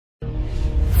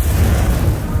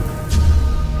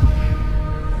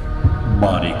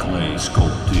Body clay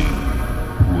sculpting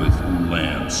with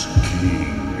Lance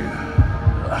King.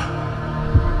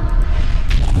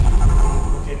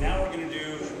 Okay, now we're going to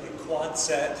do a quad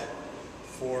set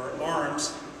for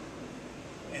arms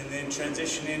and then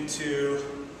transition into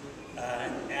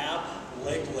an ab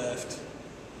leg lift,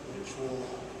 which we'll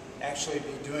actually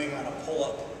be doing on a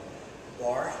pull-up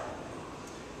bar.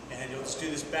 And you'll just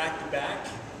do this back to back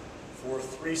for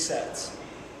 3 sets.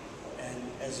 And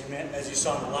as you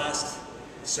saw in the last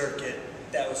circuit,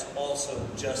 that was also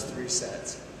just 3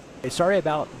 sets. Hey, sorry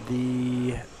about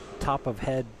the top of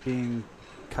head being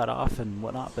cut off and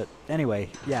whatnot, but anyway,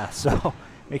 yeah, so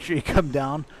make sure you come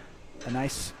down, a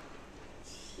nice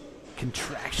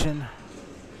contraction.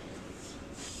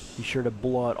 Be sure to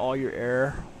blow out all your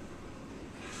air.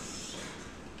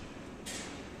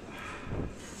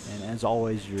 And as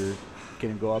always, you're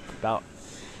going to go up about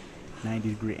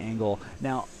 90-degree angle.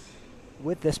 Now,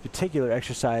 with this particular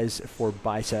exercise for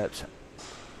biceps,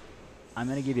 I'm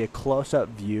going to give you a close-up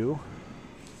view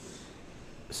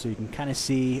so you can kind of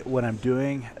see what I'm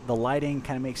doing. The lighting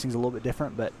kind of makes things a little bit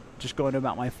different, but just going to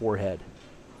about my forehead.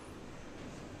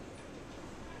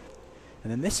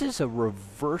 And then this is a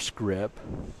reverse grip,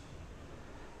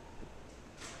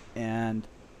 and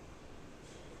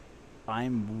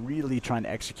I'm really trying to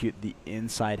execute the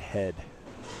inside head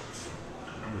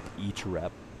with each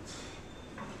rep.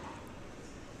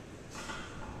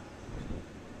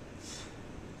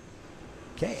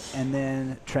 Okay, and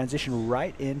then transition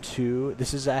right into,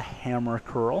 this is a hammer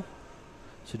curl.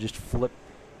 So just flip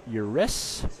your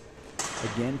wrists,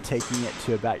 again taking it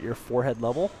to about your forehead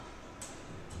level.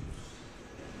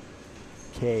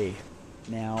 Okay,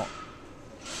 now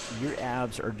your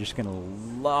abs are just gonna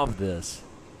love this.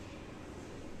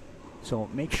 So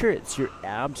make sure it's your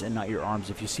abs and not your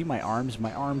arms. If you see my arms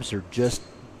are just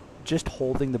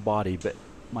holding the body, but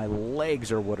my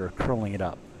legs are what are curling it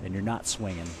up, and you're not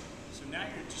swinging. So now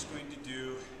you're just going to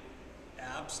do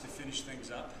abs to finish things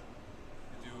up.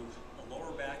 We'll do a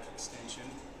lower back extension,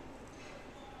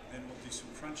 then we'll do some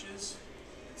crunches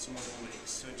and some obliques.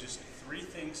 So just 3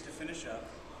 things to finish up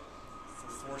for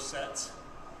 4 sets,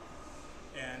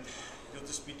 and you'll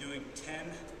just be doing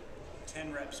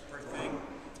 10 reps per thing.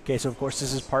 Okay, so of course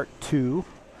this is part 2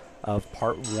 of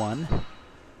part 1.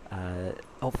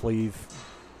 Hopefully you've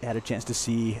had a chance to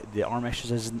see the arm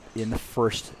exercises in the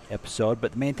first episode,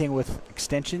 but the main thing with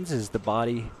extensions is the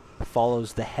body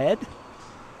follows the head.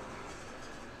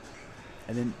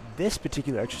 And then this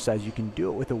particular exercise, you can do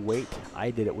it with a weight.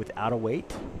 I did it without a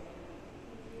weight.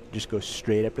 Just go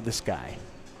straight up to the sky.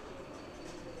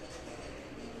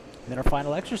 And then our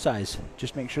final exercise,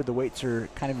 just make sure the weights are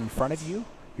kind of in front of you.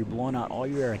 You're blowing out all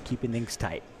your air and keeping things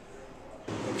tight.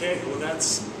 Okay, well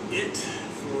that's it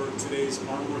for today's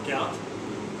arm workout.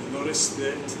 You'll notice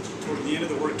that toward the end of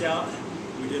the workout,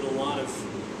 we did a lot of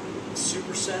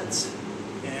supersets,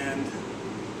 and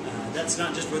that's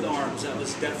not just with arms, that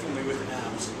was definitely with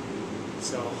abs.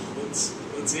 So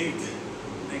let's eat.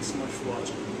 Thanks so much for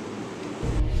watching.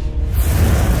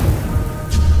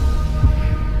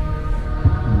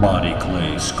 Body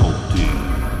clay sculpting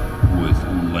with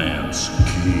Lance King.